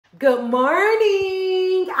Good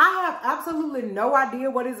morning. I have absolutely no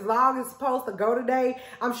idea what this vlog is supposed to go today.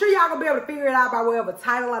 I'm sure y'all gonna be able to figure it out by way of a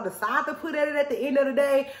title I decide to put at it at the end of the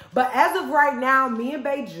day. But as of right now, me and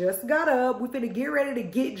Bae just got up. We finna get ready to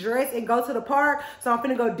get dressed and go to the park. So I'm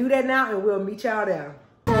finna go do that now and we'll meet y'all there.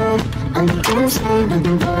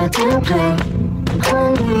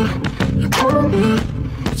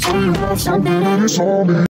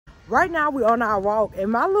 Right now we on our walk,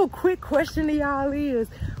 and my little quick question to y'all is,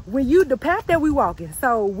 the path that we walking,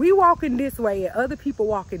 so we walking this way and other people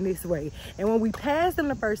walking this way, and when we pass them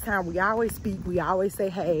the first time, we always speak, we always say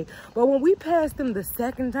hey, but when we pass them the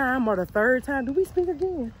second time or the third time, do we speak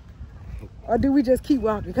again? Or do we just keep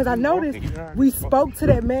walking? Because I noticed we spoke to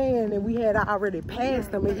that man and we had already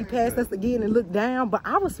passed him, and he passed us again and looked down, but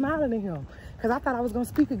I was smiling at him because I thought I was gonna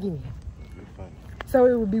speak again. So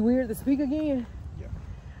it would be weird to speak again?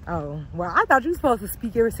 Oh, well, I thought you were supposed to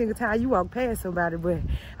speak every single time you walk past somebody, but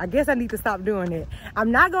I guess I need to stop doing that.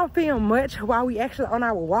 I'm not going to film much while we actually on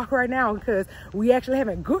our walk right now because we actually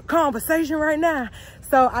having a good conversation right now.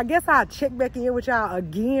 So I guess I'll check back in with y'all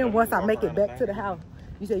again once I make it back to the house.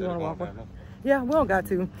 You said you want to walk one? Yeah, we don't got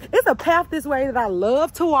to. It's a path this way that I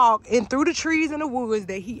love to walk, and through the trees and the woods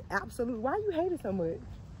that he absolutely... Why you hate it so much?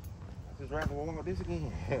 This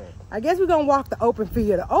again. I guess we're gonna walk the open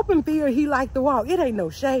field. The open field he like to walk. It ain't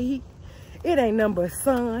no shade. It ain't nothing but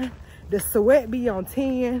sun. The sweat be on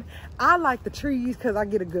 10. I like the trees because I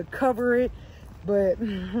get a good cover it. But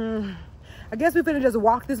I guess we finna just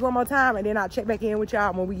walk this one more time, and then I'll check back in with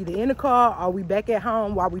y'all when we either in the car or we back at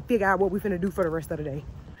home while we figure out what we finna do for the rest of the day.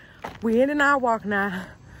 We ending our walk now.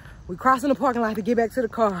 We crossing the parking lot to get back to the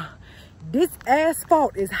car. This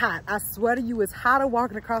asphalt is hot. I swear to you, it's hotter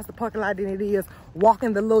walking across the parking lot than it is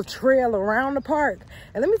walking the little trail around the park.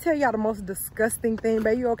 And let me tell y'all the most disgusting thing,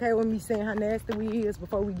 babe. You okay with me saying how nasty we is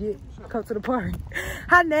before we come to the park?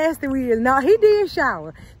 How nasty we is. Now, he did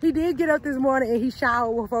shower. He did get up this morning and he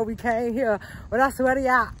showered before we came here. But I swear to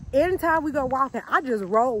y'all, anytime we go walking, I just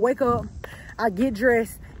wake up, I get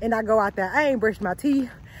dressed, and I go out there. I ain't brushed my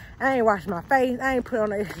teeth. I ain't washed my face. I ain't put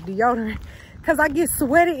on no extra deodorant. Because I get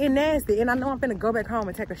sweaty and nasty, and I know I'm finna go back home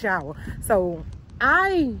and take a shower. So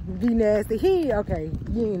I be nasty. He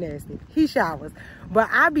ain't nasty. He showers. But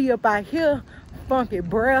I be up out here, funky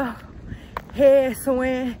breath, head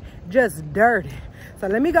swimming, just dirty. So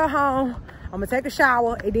let me go home. I'm gonna take a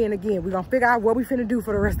shower, and then again, we're gonna figure out what we finna do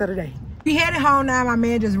for the rest of the day. We headed home now. My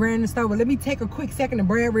man just ran in the store, but let me take a quick second to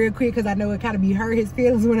brag real quick because I know it kind of be hurt his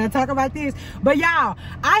feelings when I talk about this. But y'all,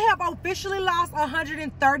 I have officially lost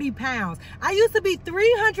 130 pounds. I used to be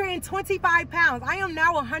 325 pounds. I am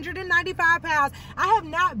now 195 pounds. I have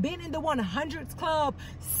not been in the 100s club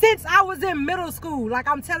since I was in middle school. Like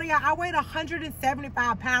I'm telling y'all, I weighed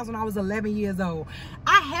 175 pounds when I was 11 years old.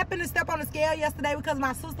 I happened to step on the scale yesterday because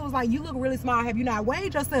my sister was like, you look really small. Have you not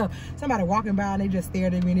weighed yourself? Somebody walking by and they just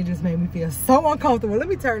stared at me and it just made me feel so uncomfortable. Let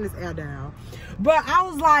me turn this air down. But I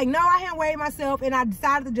was like, no, I haven't weighed myself, and I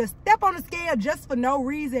decided to just step on the scale just for no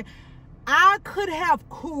reason. I could have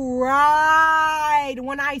cried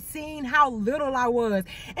when I seen how little I was.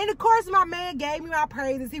 And of course, my man gave me my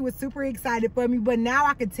praises. He was super excited for me, but now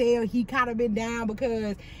I could tell he kind of been down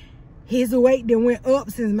because his weight then went up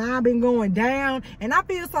since mine been going down. And I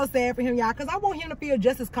feel so sad for him, y'all, because I want him to feel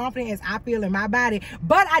just as confident as I feel in my body.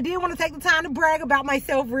 But I did want to take the time to brag about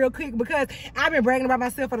myself real quick because I've been bragging about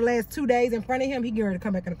myself for the last 2 days in front of him. He getting ready to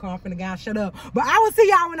come back in the car. I'm finna go, shut up. But I will see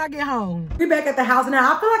y'all when I get home. We back at the house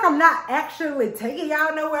now. I feel like I'm not actually taking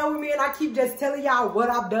y'all nowhere with me, and I keep just telling y'all what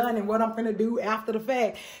I've done and what I'm finna do after the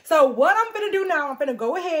fact. So what I'm finna do now, I'm finna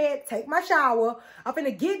go ahead, take my shower. I'm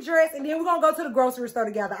finna get dressed, and then we're gonna go to the grocery store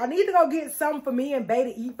together. I need to go get something for me and Bae to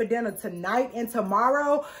eat for dinner tonight and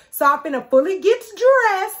tomorrow. So I'm finna fully get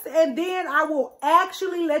dressed, and then I will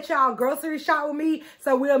actually let y'all grocery shop with me.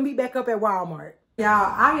 So we'll meet back up at Walmart.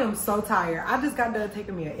 Y'all, I am so tired. I just got done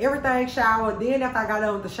taking me an everything shower. Then after I got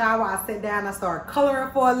done with the shower, I sat down and I started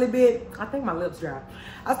coloring for a little bit. I think my lips dry.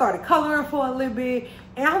 I started coloring for a little bit,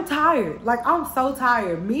 and I'm tired. Like, I'm so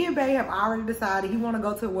tired. Me and Bae have already decided he want to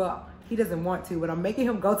go to, well, he doesn't want to, but I'm making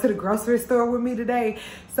him go to the grocery store with me today.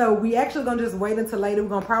 So we actually gonna just wait until later. We're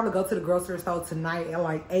gonna probably go to the grocery store tonight at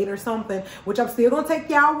like 8 or something, which I'm still gonna take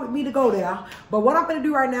y'all with me to go there. But what I'm gonna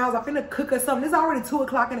do right now is I'm gonna cook us something. It's already 2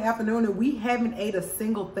 o'clock in the afternoon and we haven't ate a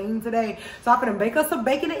single thing today. So I'm gonna bake us some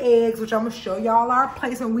bacon and eggs, which I'm gonna show y'all our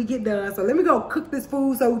place when we get done. So let me go cook this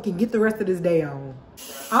food so we can get the rest of this day on.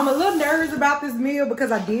 I'm a little nervous about this meal because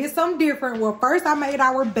I did something different. Well, first I made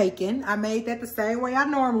our bacon. I made that the same way I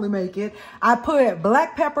normally make it. I put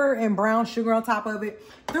black pepper and brown sugar on top of it.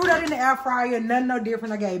 Threw that in the air fryer, nothing no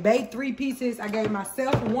different. I gave Bae 3 pieces. I gave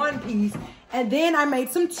myself 1 piece. And then I made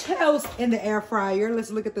some toast in the air fryer. Let's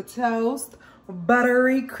look at the toast.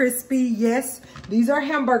 Buttery, crispy, yes. These are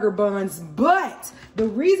hamburger buns, but the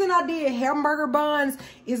reason I did hamburger buns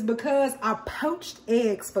is because I poached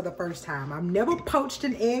eggs for the first time. I've never poached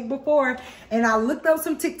an egg before, and I looked up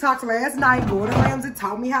some TikToks last night. Gordon Ramsay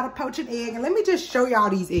taught me how to poach an egg, and let me just show y'all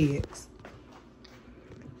these eggs.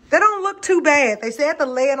 They don't look too bad. They said to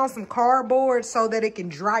lay it on some cardboard so that it can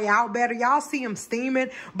dry out better. Y'all see them steaming,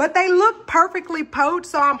 but they look perfectly poached,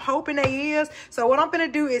 so I'm hoping they is. So what I'm gonna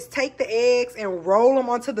do is take the eggs and roll them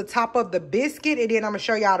onto the top of the biscuit, and then I'm gonna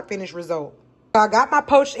show y'all the finished result. So I got my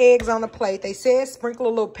poached eggs on the plate. They said sprinkle a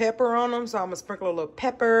little pepper on them, so I'm gonna sprinkle a little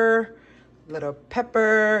pepper,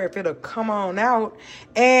 if it'll come on out.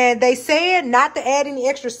 And they said not to add any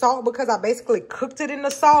extra salt because I basically cooked it in the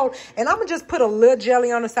salt. And I'm gonna just put a little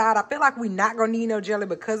jelly on the side. I feel like we're not gonna need no jelly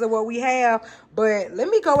because of what we have, but let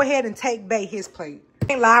me go ahead and take Bae his plate. I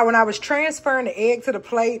can't lie, when I was transferring the egg to the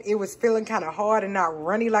plate, it was feeling kind of hard and not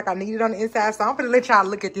runny like I needed on the inside. So I'm gonna let y'all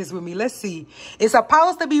look at this with me. Let's see. It's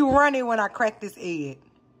supposed to be runny when I crack this egg.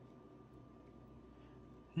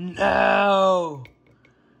 No,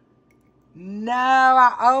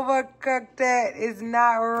 I overcooked that. It's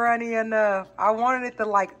not runny enough. I wanted it to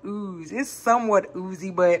like ooze. It's somewhat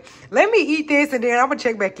oozy, but let me eat this and then I'm gonna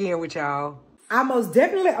check back in with y'all. I most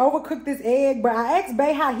definitely overcooked this egg, but I asked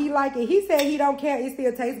Bae how he like it. He said he don't care. It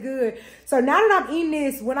still tastes good. So now that I'm eating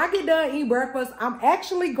this, when I get done eating breakfast, I'm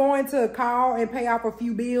actually going to call and pay off a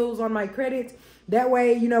few bills on my credits. That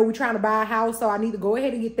way, you know, we're trying to buy a house, so I need to go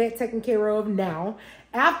ahead and get that taken care of now.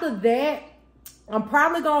 After that, I'm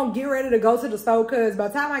probably going to get ready to go to the store because by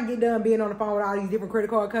the time I get done being on the phone with all these different credit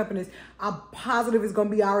card companies, I'm positive it's going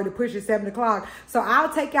to be already pushing 7 o'clock. So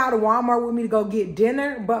I'll take y'all to Walmart with me to go get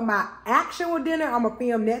dinner. But my actual dinner, I'm going to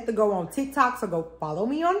film that to go on TikTok. So go follow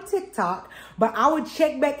me on TikTok. But I will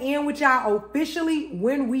check back in with y'all officially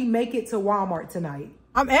when we make it to Walmart tonight.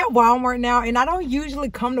 I'm at Walmart now, and I don't usually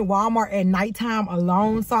come to Walmart at nighttime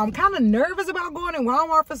alone, so I'm kind of nervous about going in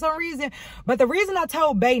Walmart for some reason. But the reason I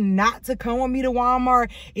told Bae not to come with me to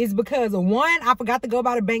Walmart is because, one, I forgot to go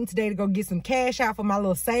by the bank today to go get some cash out for my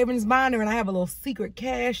little savings binder, and I have a little secret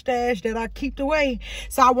cash stash that I keep away.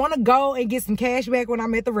 So I want to go and get some cash back when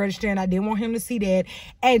I'm at the register, and I didn't want him to see that.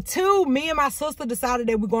 And two, me and my sister decided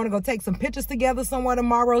that we're going to go take some pictures together somewhere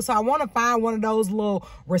tomorrow, so I want to find one of those little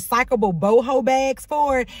recyclable boho bags for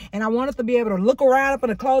it, and I wanted to be able to look around up in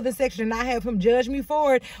the clothing section and not have him judge me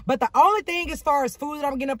for it. But the only thing as far as food that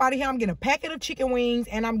I'm getting up out of here, I'm getting a packet of chicken wings,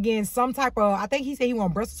 and I'm getting some type of, I think he said he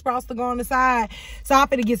want Brussels sprouts to go on the side. So I'm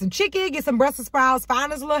gonna get some chicken, get some Brussels sprouts,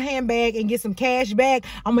 find this little handbag, and get some cash back.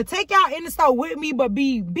 I'm gonna take y'all in the store with me, but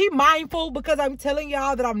be mindful because I'm telling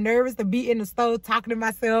y'all that I'm nervous to be in the store talking to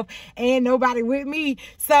myself and nobody with me.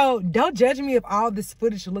 So don't judge me if all this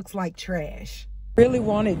footage looks like trash. Really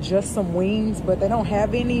wanted just some wings, but they don't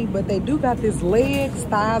have any, but they do got this legs,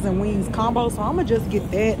 thighs, and wings combo, so I'm gonna just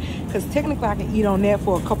get that because technically I can eat on that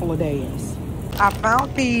for a couple of days. I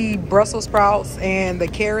found the Brussels sprouts and the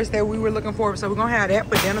carrots that we were looking for, so we're gonna have that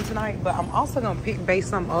for dinner tonight. But I'm also gonna pick Bae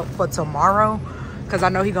some up for tomorrow because I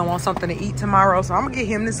know he gonna want something to eat tomorrow. So I'm gonna get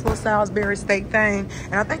him this little Salisbury steak thing,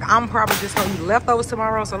 and I think I'm probably just gonna eat leftovers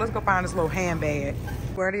tomorrow. So let's go find this little handbag.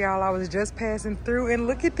 Where y'all, I was just passing through, and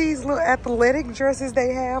look at these little athletic dresses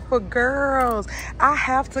they have for girls. I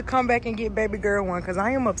have to come back and get baby girl one because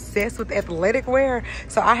I am obsessed with athletic wear.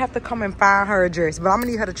 So I have to come and find her a dress, but I'm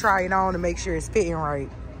gonna need her to try it on to make sure it's fitting right.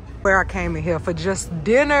 Where I came in here for just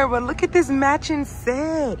dinner, but look at this matching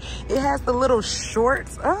set. It has the little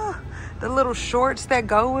shorts, the little shorts that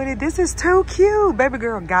go with it. This is too cute. Baby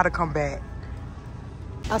girl gotta come back.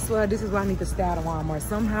 I swear, this is why I need to stay out of Walmart.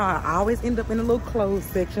 Somehow, I always end up in a little clothes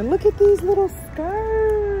section. Look at these little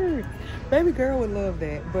skirts. Baby girl would love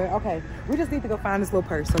that. But, okay, we just need to go find this little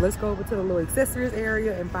purse. So, let's go over to the little accessories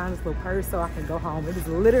area and find this little purse so I can go home. It is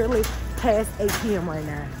literally past 8 p.m. right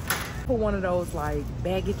now. Put one of those, like,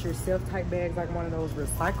 bag-it-yourself type bags, like one of those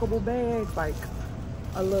recyclable bags, like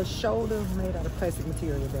a little shoulder made out of plastic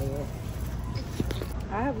material bag.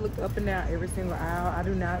 I have looked up and down every single aisle. I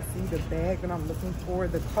do not see the bag that I'm looking for.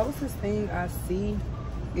 The closest thing I see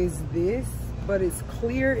is this, but it's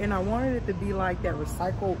clear, and I wanted it to be like that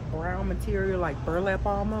recycled brown material, like burlap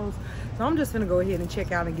almost. So I'm just gonna go ahead and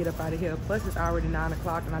check out and get up out of here. Plus it's already 9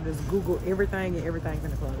 o'clock and I just Googled everything and everything's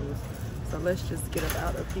gonna close. So let's just get up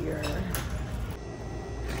out of here.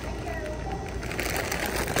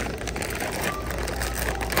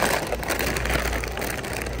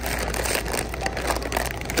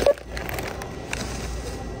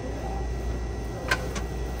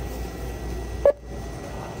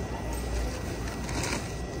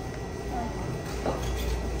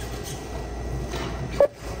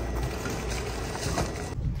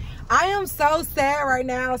 am so sad right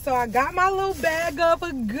now. So I got my little bag of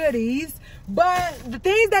goodies. But the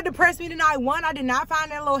things that depressed me tonight, one, I did not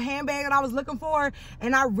find that little handbag that I was looking for.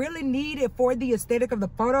 And I really need it for the aesthetic of the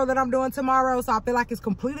photo that I'm doing tomorrow. So I feel like it's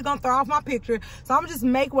completely going to throw off my picture. So I'm just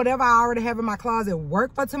make whatever I already have in my closet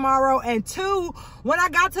work for tomorrow. And two, when I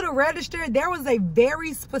got to the register, there was a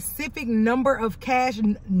very specific number of cash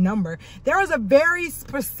There was a very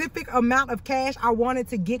specific amount of cash I wanted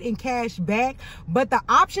to get in cash back. But the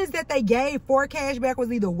options that they gave for cash back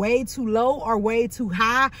was either way too low or way too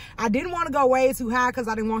high. I didn't want to go way too high because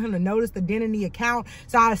I didn't want him to notice the dent in the account.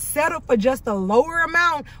 So I settled for just a lower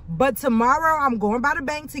amount. But tomorrow I'm going by the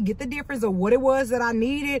bank to get the difference of what it was that I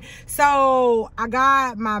needed. So I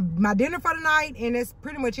got my dinner for the night, and that's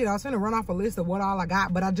pretty much it. I was gonna run off a list of what all I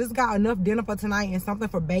got, but I just got enough dinner for tonight and something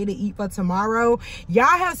for Bay to eat for tomorrow. Y'all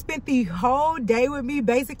have spent the whole day with me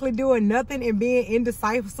basically doing nothing and being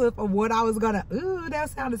indecisive of what I was gonna, ooh, that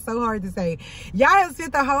sounded so hard to say. Y'all have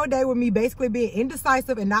spent the whole day with me basically being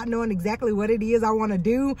indecisive and not knowing exactly what it is I want to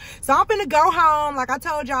do. So I'm finna go home. Like I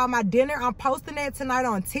told y'all, my dinner, I'm posting that tonight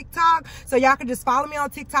on TikTok. So y'all can just follow me on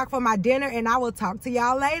TikTok for my dinner, and I will talk to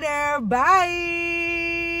y'all later.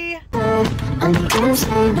 Bye.